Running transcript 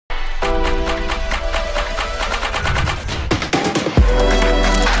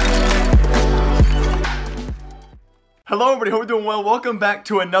Hello everybody, hope you're doing well. Welcome back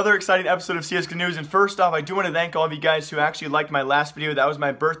to another exciting episode of CSGO News. And first off, I do want to thank all of you guys who actually liked my last video. That was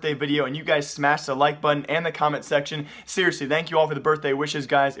my birthday video, and you guys smashed the like button and the comment section. Seriously, thank you all for the birthday wishes,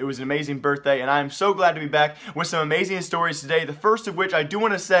 guys. It was an amazing birthday, and I am so glad to be back with some amazing stories today. The first of which I do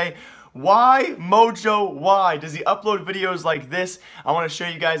want to say, why Mojo? Why does he upload videos like this? I want to show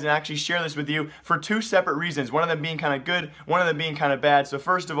you guys and actually share this with you for two separate reasons. One of them being kind of good, one of them being kind of bad. So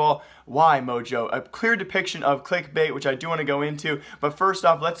first of all, why Mojo? A clear depiction of clickbait, which I do want to go into. But first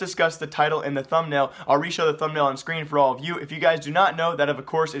off, let's discuss the title and the thumbnail. I'll re-show the thumbnail on screen for all of you. If you guys do not know, that of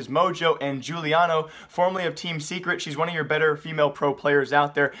course is Mojo and Juliano, formerly of Team Secret. She's one of your better female pro players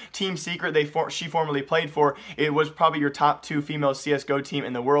out there. Team Secret, she formerly played for. It was probably your top 2 female CSGO team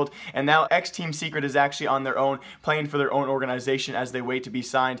in the world. And now Team Secret is actually on their own, playing for their own organization as they wait to be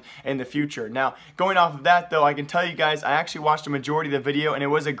signed in the future. Now, going off of that though, I can tell you guys, I actually watched a majority of the video, and it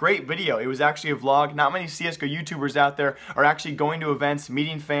was a great video. It was actually a vlog. Not many CSGO YouTubers out there are actually going to events,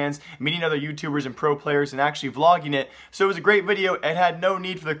 meeting fans, meeting other YouTubers and pro players, and actually vlogging it. So it was a great video. It had no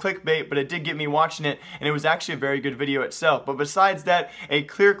need for the clickbait, but it did get me watching it, and it was actually a very good video itself. But besides that, a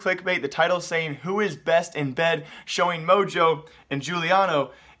clear clickbait, the title saying who is best in bed, showing Mojo and Juliano.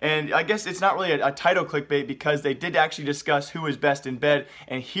 And I guess it's not really a title clickbait because they did actually discuss who is best in bed,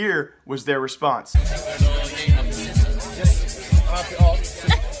 and here was their response.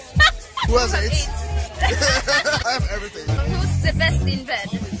 Who has AIDS? I have everything. Who's the best in bed?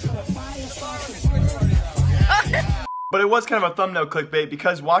 But it was kind of a thumbnail clickbait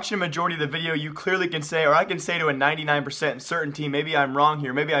because watching a majority of the video, you clearly can say, or I can say to a 99% certainty, maybe I'm wrong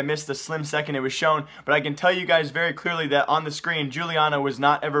here, maybe I missed the slim second it was shown, but I can tell you guys very clearly that on the screen, Juliano was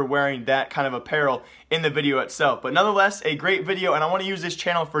not ever wearing that kind of apparel in the video itself. But nonetheless, a great video, and I want to use this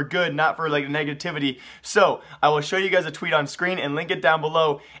channel for good, not for like negativity. So I will show you guys a tweet on screen and link it down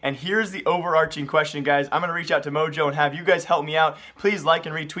below. And here's the overarching question, guys. I'm going to reach out to Mojo and have you guys help me out. Please like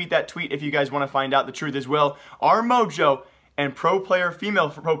and retweet that tweet if you guys want to find out the truth as well. Are Mojo and female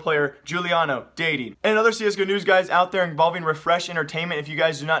pro player Juliano dating? And other CSGO news, guys, out there involving Refresh Entertainment. If you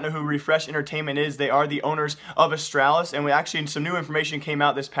guys do not know who Refresh Entertainment is, they are the owners of Astralis, and some new information came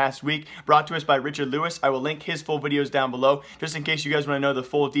out this past week, brought to us by Richard Lewis. I will link his full videos down below, just in case you guys want to know the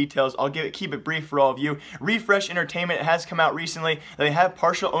full details. I'll keep it brief for all of you. Refresh Entertainment has come out recently. They have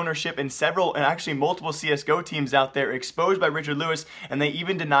partial ownership in several, and actually multiple CSGO teams out there, exposed by Richard Lewis, and they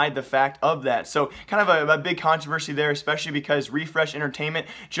even denied the fact of that. So kind of a big controversy there, especially because Refresh Entertainment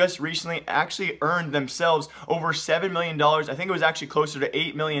just recently actually earned themselves over $7 million. I think it was actually closer to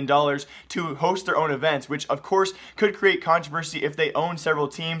 $8 million to host their own events, which of course could create controversy if they own several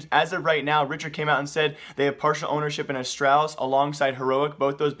teams. As of right now, Richard came out and said they have partial ownership in Astralis alongside Heroic,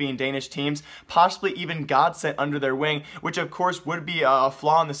 both those being Danish teams, possibly even Godsent under their wing, which of course would be a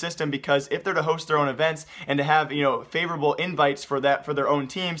flaw in the system, because if they're to host their own events and to have, favorable invites for their own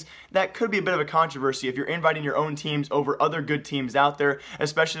teams, that could be a bit of a controversy if you're inviting your own teams over other good teams out there,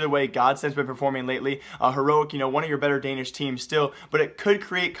 especially the way Godsent's been performing lately. Heroic, one of your better Danish teams still, but it could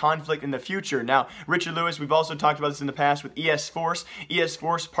create conflict in the future. Now, Richard Lewis, we've also talked about this in the past with ES Force. ES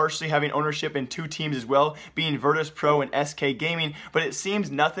Force partially having ownership in 2 teams as well, being Virtus Pro and SK Gaming, but it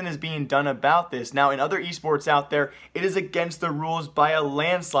seems nothing is being done about this. Now, in other esports out there, it is against the rules by a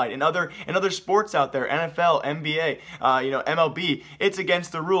landslide. In other sports out there, NFL, NBA, MLB, it's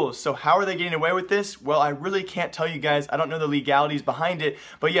against the rules. So how are they getting away with this? Well, I really can't tell you guys. I don't know the legalities behind it,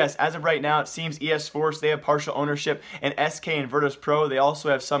 but yes, as of right now, it seems ES Force, they have partial ownership in SK and Virtus Pro. They also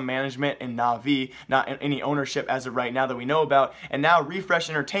have some management in Na'Vi, not any ownership as of right now that we know about. And now Refresh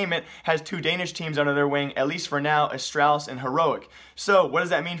Entertainment has 2 Danish teams under their wing, at least for now, Astralis and Heroic. So what does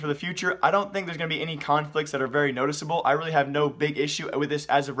that mean for the future? I don't think there's going to be any conflicts that are very noticeable. I really have no big issue with this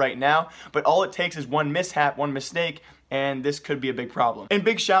as of right now, but all it takes is one mishap, one mistake, and this could be a big problem. And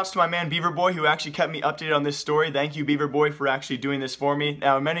big shouts to my man Beaver Boy, who actually kept me updated on this story. Thank you, Beaver Boy, for actually doing this for me.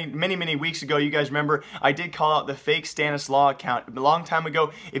 Now, many weeks ago, you guys remember, I did call out the fake Stanislaw account a long time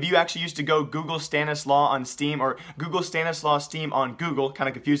ago. If you actually used to go Google Stanislaw on Steam or Google Stanislaw Steam on Google, kind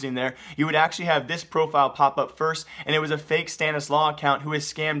of confusing there, you would actually have this profile pop up first, and it was a fake Stanislaw account who has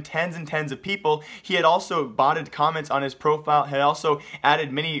scammed tens and tens of people. He had also botted comments on his profile, had also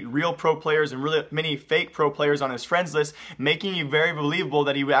added many real pro players and really many fake pro players on his friends list, list, making you very believable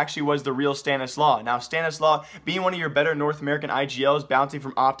that he actually was the real Stanislaw. Now, Stanislaw, being one of your better North American IGLs, bouncing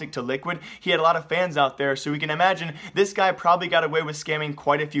from Optic to Liquid, he had a lot of fans out there, so we can imagine this guy probably got away with scamming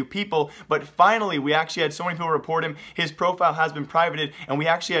quite a few people, but finally, we actually had so many people report him. His profile has been privated, and we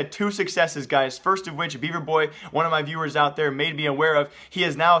actually had two successes, guys. First of which, Beaver Boy, one of my viewers out there, made me aware of. He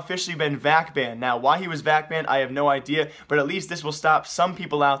has now officially been VAC banned. Now, why he was VAC banned, I have no idea, but at least this will stop some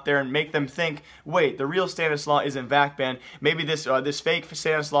people out there and make them think, wait, the real Stanislaw isn't VAC backband. Maybe this fake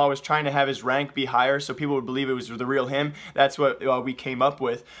Stanislaw was trying to have his rank be higher so people would believe it was the real him. That's what we came up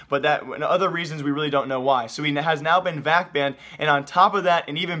with. But and other reasons we really don't know why. So he has now been backbanned, and on top of that,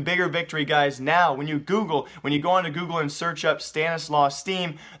 an even bigger victory, guys. Now, when you go onto Google and search up Stanislaw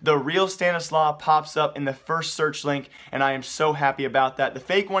Steam, the real Stanislaw pops up in the first search link, and I am so happy about that. The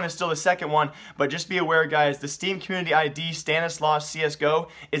fake one is still the second one, but just be aware, guys, the Steam community ID Stanislaw CSGO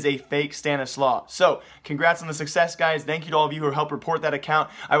is a fake Stanislaw. So, congrats on the success, guys. Thank you to all of you who helped report that account.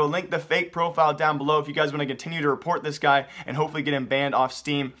 I will link the fake profile down below if you guys want to continue to report this guy and hopefully get him banned off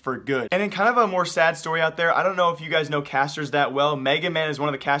Steam for good. And then kind of a more sad story out there, I don't know if you guys know casters that well. Megaman is one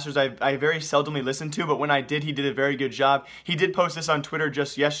of the casters I very seldomly listen to, but when I did, he did a very good job. He did post this on Twitter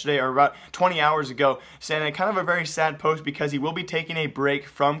just yesterday, or about 20 hours ago, saying kind of a very sad post because he will be taking a break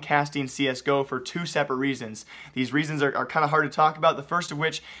from casting CSGO for 2 separate reasons. These reasons are kind of hard to talk about, the first of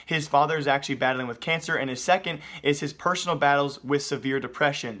which, his father is actually battling with cancer, and his second is his personal battles with severe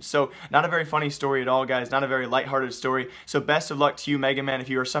depression. So not a very funny story at all, guys, not a very lighthearted story. So best of luck to you, Megaman, if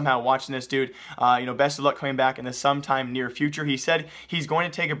you are somehow watching this, dude. Best of luck coming back in the sometime near future. He said he's going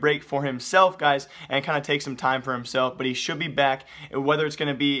to take a break for himself, guys, and kind of take some time for himself, but he should be back, whether it's going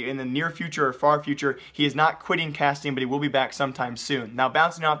to be in the near future or far future. He is not quitting casting, but he will be back sometime soon. Now,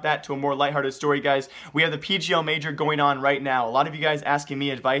 bouncing off that to a more lighthearted story, guys, we have the PGL Major going on right now. A lot of you guys asking me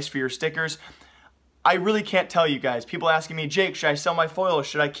advice for your stickers. I really can't tell you guys. People asking me, Jake, should I sell my foil?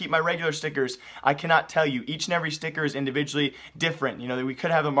 Should I keep my regular stickers? I cannot tell you. Each and every sticker is individually different. We could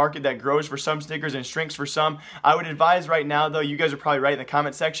have a market that grows for some stickers and shrinks for some. I would advise right now, though, you guys are probably right in the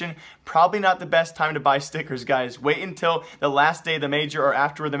comment section, probably not the best time to buy stickers, guys. Wait until the last day of the major or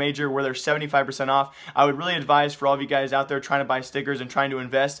after the major where they're 75% off. I would really advise for all of you guys out there trying to buy stickers and trying to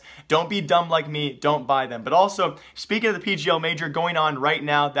invest, don't be dumb like me, don't buy them. But also, speaking of the PGL Major going on right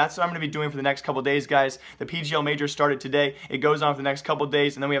now, that's what I'm going to be doing for the next couple days, guys. The PGL Major started today. It goes on for the next couple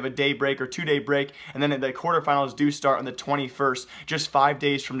days, and then we have a day break or 2-day break, and then the quarterfinals do start on the 21st, just 5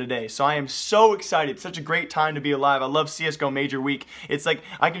 days from today. So I am so excited. It's such a great time to be alive. I love CSGO Major Week. It's like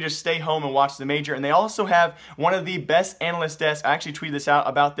I can just stay home and watch the Major, and they also have one of the best analyst desks. I actually tweeted this out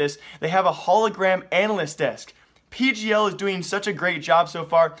about this. They have a hologram analyst desk. PGL is doing such a great job so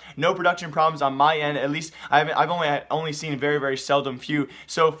far. No production problems on my end. At least I've only seen very seldom few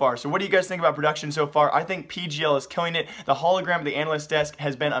so far. So what do you guys think about production so far? I think PGL is killing it. The hologram of the analyst desk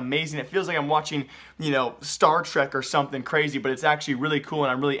has been amazing. It feels like I'm watching, Star Trek or something crazy, but it's actually really cool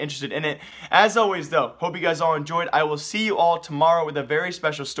and I'm really interested in it. As always, though, hope you guys all enjoyed. I will see you all tomorrow with a very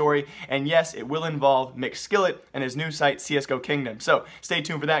special story, and yes, it will involve McSkillet and his new site, CSGO Kingdom. So stay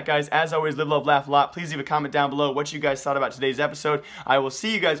tuned for that, guys. As always, live, love, laugh a lot. Please leave a comment down below what you guys thought about today's episode. I will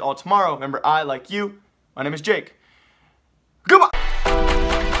see you guys all tomorrow. Remember, I like you. My name is Jake. Goodbye.